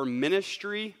our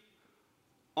ministry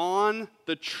on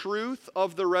the truth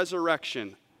of the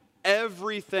resurrection,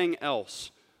 everything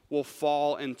else will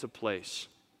fall into place.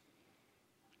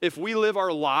 If we live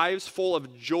our lives full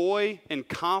of joy and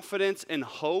confidence and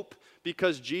hope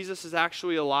because Jesus is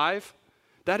actually alive,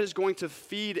 that is going to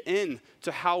feed in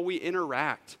to how we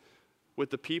interact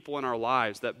with the people in our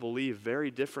lives that believe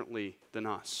very differently than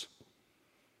us.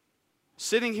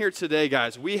 Sitting here today,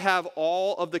 guys, we have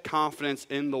all of the confidence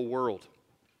in the world.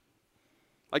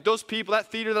 Like those people,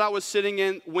 that theater that I was sitting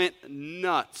in went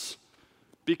nuts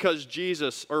because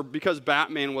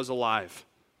Batman was alive.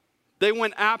 They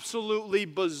went absolutely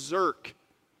berserk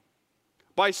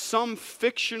by some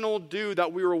fictional dude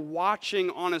that we were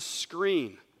watching on a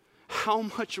screen. How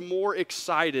much more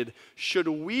excited should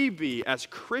we be as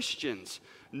Christians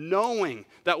knowing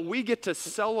that we get to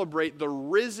celebrate the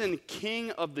risen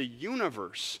King of the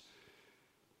universe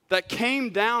that came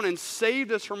down and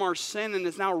saved us from our sin and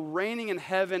is now reigning in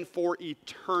heaven for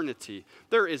eternity?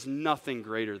 There is nothing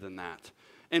greater than that.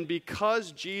 And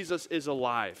because Jesus is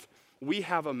alive, we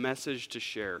have a message to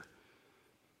share.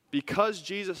 Because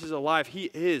Jesus is alive,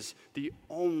 he is the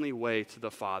only way to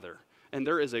the Father. And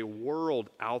there is a world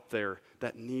out there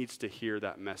that needs to hear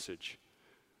that message.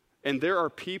 And there are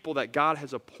people that God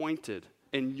has appointed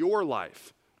in your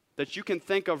life that you can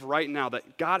think of right now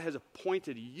that God has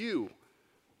appointed you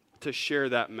to share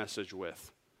that message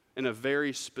with in a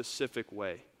very specific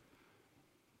way.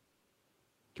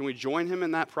 Can we join him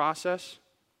in that process?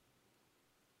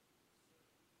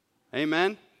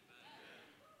 Amen?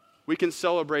 We can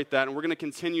celebrate that, and we're going to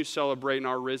continue celebrating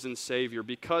our risen Savior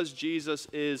because Jesus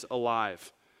is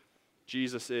alive.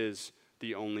 Jesus is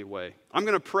the only way. I'm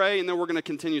going to pray, and then we're going to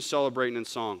continue celebrating in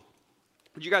song.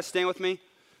 Would you guys stand with me?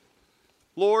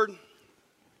 Lord,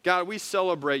 God, we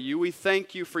celebrate you. We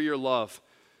thank you for your love.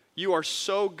 You are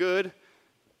so good,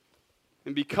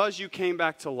 and because you came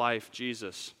back to life,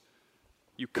 Jesus,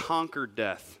 you conquered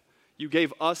death. You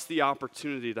gave us the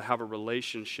opportunity to have a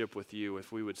relationship with you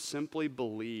if we would simply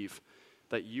believe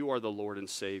that you are the Lord and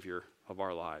Savior of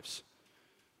our lives.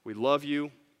 We love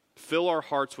you. Fill our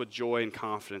hearts with joy and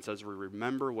confidence as we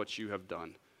remember what you have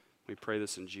done. We pray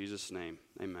this in Jesus' name.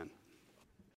 Amen.